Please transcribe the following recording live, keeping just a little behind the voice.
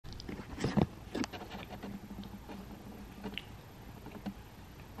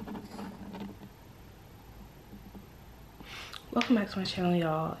Welcome back to my channel,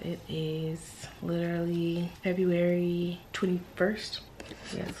 y'all. It is literally February 21st.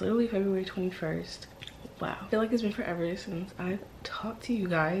 Yeah, it's literally February 21st. Wow, I feel like it's been forever since I've talked to you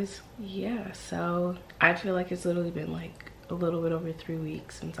guys. Yeah, so I feel like it's literally been like a little bit over 3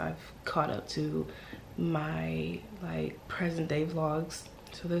 weeks since I've caught up to my like present day vlogs.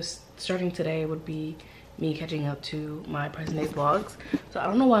 So this starting today would be me catching up to my present day vlogs. So I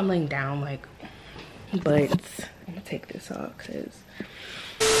don't know why I'm laying down, like, but I'm gonna take this off because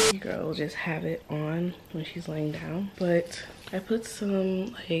your girl will just have it on when she's laying down. But I put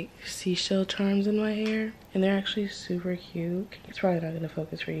some like seashell charms in my hair and they're actually super cute. It's probably not gonna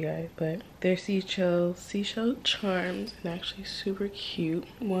focus for you guys, but they're seashell charms and actually super cute.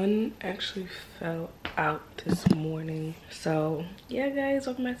 One actually fell out this morning. So yeah guys,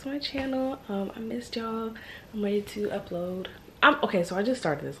 welcome back to my channel. I missed y'all. I'm ready to upload. Okay, so I just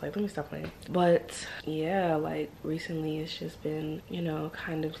started this, like, let me stop playing. But yeah, like recently it's just been, you know,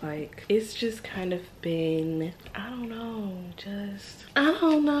 kind of like, it's just kind of been, I don't know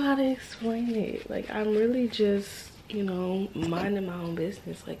how to explain it. Like, I'm really just, you know, minding my own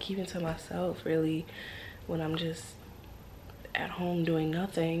business, like keeping to myself really when I'm just at home doing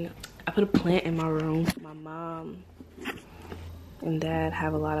nothing. I put a plant in my room. My mom and dad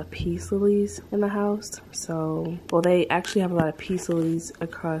have a lot of peace lilies in the house. So, well, they actually have a lot of peace lilies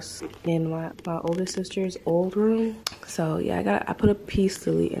across in my older sister's old room. So yeah, I put a peace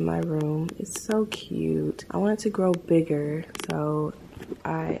lily in my room. It's so cute. I want it to grow bigger. So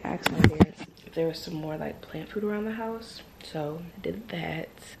I asked my parents if there was some more like plant food around the house. So I did that.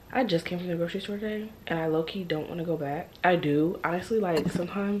 I just came from the grocery store today and I low-key don't want to go back. I do honestly, like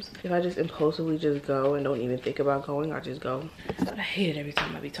sometimes if I just impulsively just go and don't even think about going, I just go. But I hate it every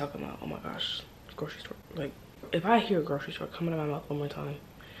time I be talking about, oh my gosh, grocery store. Like if I hear a grocery store coming out of my mouth one more time,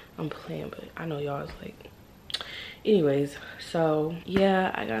 I'm playing. But I know y'all is like, anyways, so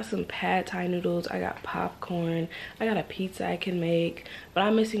yeah, I got some pad thai noodles, I got popcorn, I got a pizza I can make, but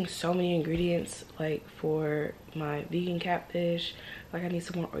I'm missing so many ingredients like for my vegan catfish. Like I need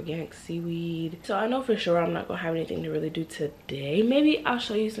some more organic seaweed. So I know for sure I'm not gonna have anything to really do today. Maybe I'll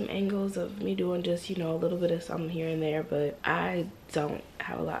show you some angles of me doing just, you know, a little bit of something here and there, but I don't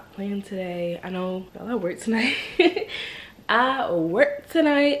have a lot planned today. I know y'all at work tonight. I work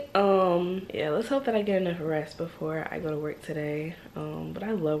tonight. Yeah, let's hope that I get enough rest before I go to work today. But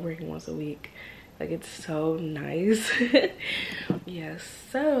I love working once a week. Like, it's so nice. Yeah,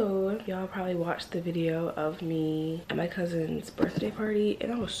 so y'all probably watched the video of me at my cousin's birthday party,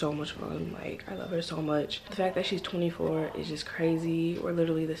 and that was so much fun. Like, I love her so much. The fact that she's 24 is just crazy. We're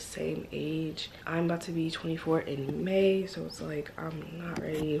literally the same age. I'm about to be 24 in May, so it's like I'm not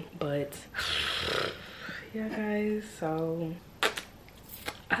ready, but yeah guys, so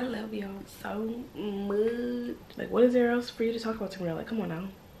I love y'all so much. Like, what is there else for you to talk about tomorrow? Like, come on now,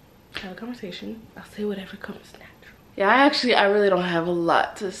 have a conversation. I'll say whatever comes natural. Yeah, I really don't have a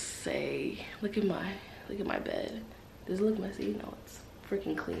lot to say. Look at my bed. Does it look messy? No, it's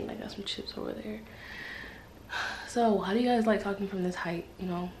freaking clean. I got some chips over there. So how do you guys like talking from this height? You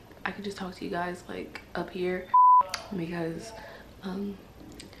know, I could just talk to you guys like up here because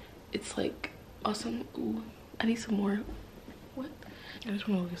it's like awesome. Ooh, I need some more. What? I just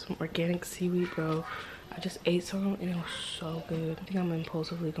want to get some organic seaweed, bro. I just ate some and it was so good. I think I'm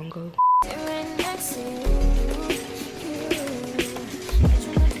impulsively gonna go.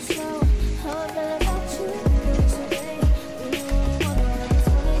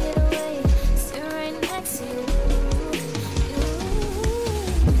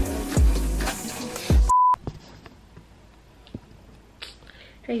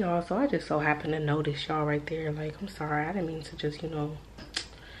 Hey y'all, so I just so happened to notice y'all right there. Like, I'm sorry, I didn't mean to just, you know,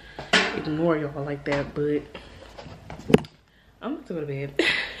 ignore y'all like that, but I'm about to go to bed.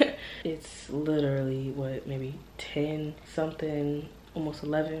 It's literally what, maybe 10 something, almost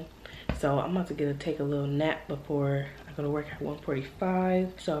 11. So I'm about to take a little nap before I go to work at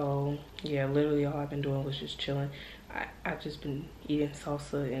 1:45. So yeah, literally all I've been doing was just chilling. I've just been eating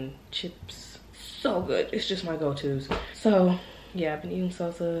salsa and chips. So good. It's just my go-tos. So yeah, I've been eating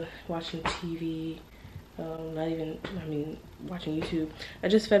salsa, watching TV, watching YouTube. I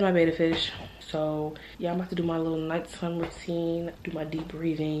just fed my betta fish. So yeah, I'm about to do my little nighttime routine, do my deep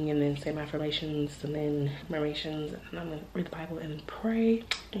breathing, and then say my affirmations, and then and I'm gonna read the Bible and then pray.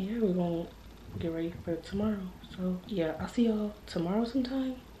 And yeah, we're gonna get ready for tomorrow. So yeah, I'll see y'all tomorrow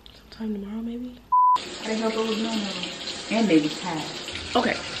sometime tomorrow maybe. I hope it was normal. And baby time.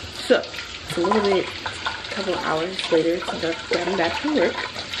 Okay, so it's a little bit, a couple of hours later since I'm back from work.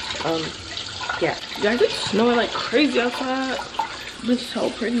 Yeah, you guys, it's snowing like crazy outside. It's so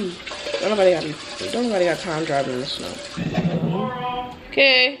pretty. Don't nobody got time driving in the snow.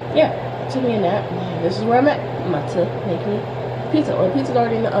 Okay. Yeah, took me a nap. This is where I'm at. I'm about to make me pizza. Or the pizza's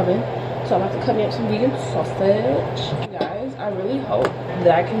already in the oven. So I'm about to cut me up some vegan sausage. Guys, I really hope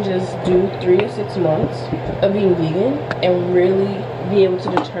that I can just do 3 to 6 months of being vegan and really be able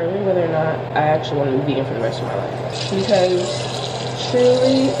to determine whether or not I actually want to be vegan for the rest of my life. Because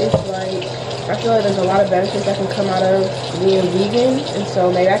truly, it's like, I feel like there's a lot of benefits that can come out of being vegan. And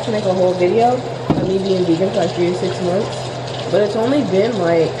so maybe I can make a whole video of me being vegan for like 3 to 6 months. But it's only been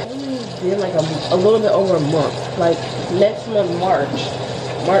like a little bit over a month. Like next month, March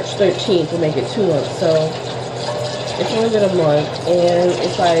 13th will make it 2 months. So it's only been a month, and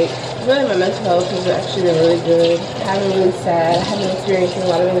it's like really my mental health has actually been really good. I haven't been really sad. I haven't been experiencing a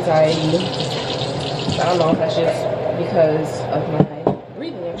lot of anxiety. I don't know if that's just because of my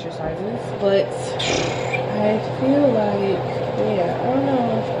breathing exercises, but I feel like, yeah, I don't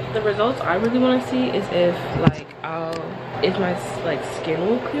know. The results I really want to see is if my skin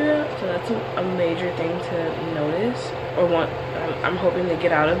will clear up. So that's a major thing to notice, or I'm hoping to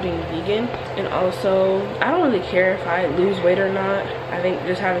get out of being vegan. And also, I don't really care if I lose weight or not. I think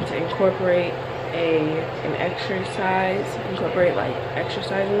just having to incorporate an exercise, like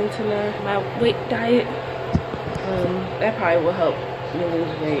exercising into my weight diet, that probably will help me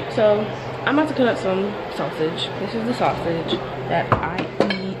lose weight. So I'm about to cut up some sausage. This is the sausage that I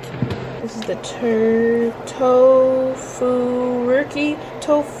eat. This is the tofu,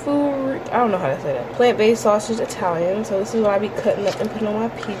 I don't know how to say that. Plant-based sausage Italian. So this is what I be cutting up and putting on my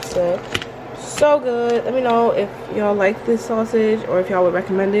pizza. So good. Let me know if y'all like this sausage or if y'all would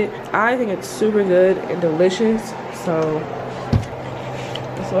recommend it. I think it's super good and delicious. So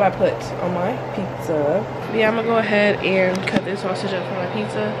that's what I put on my pizza. But yeah, I'm gonna go ahead and cut this sausage up for my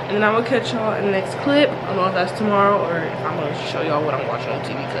pizza, and then I'm gonna catch y'all in the next clip. I don't know if that's tomorrow or if I'm gonna show y'all what I'm watching on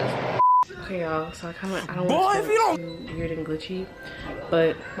TV, because okay y'all, so I don't want to be too weird and glitchy,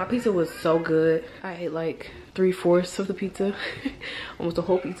 but my pizza was so good. I ate like 3/4 of the pizza, almost the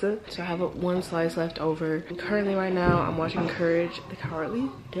whole pizza. So I have one slice left over. And currently right now I'm watching Courage the Cowardly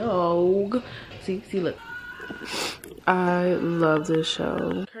Dog. See, look. I love this show.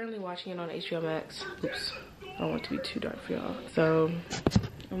 I'm currently watching it on HBO Max. Oops, I don't want it to be too dark for y'all. So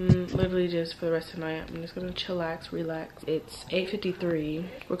I'm literally just, for the rest of the night, I'm just gonna chillax, relax. It's 8:53.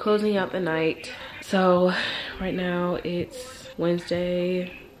 We're closing out the night. So right now it's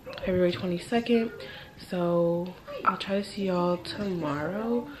Wednesday, February 22nd. So I'll try to see y'all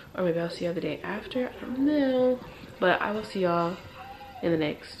tomorrow, or maybe I'll see y'all the day after. I don't know. But I will see y'all in the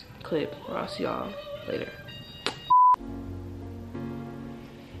next clip, or I'll see y'all later.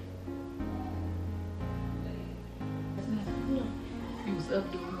 Up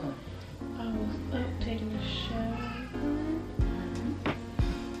doing what? I was up taking a shower.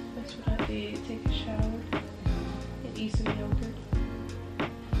 That's what I did, take a shower and eat some yogurt.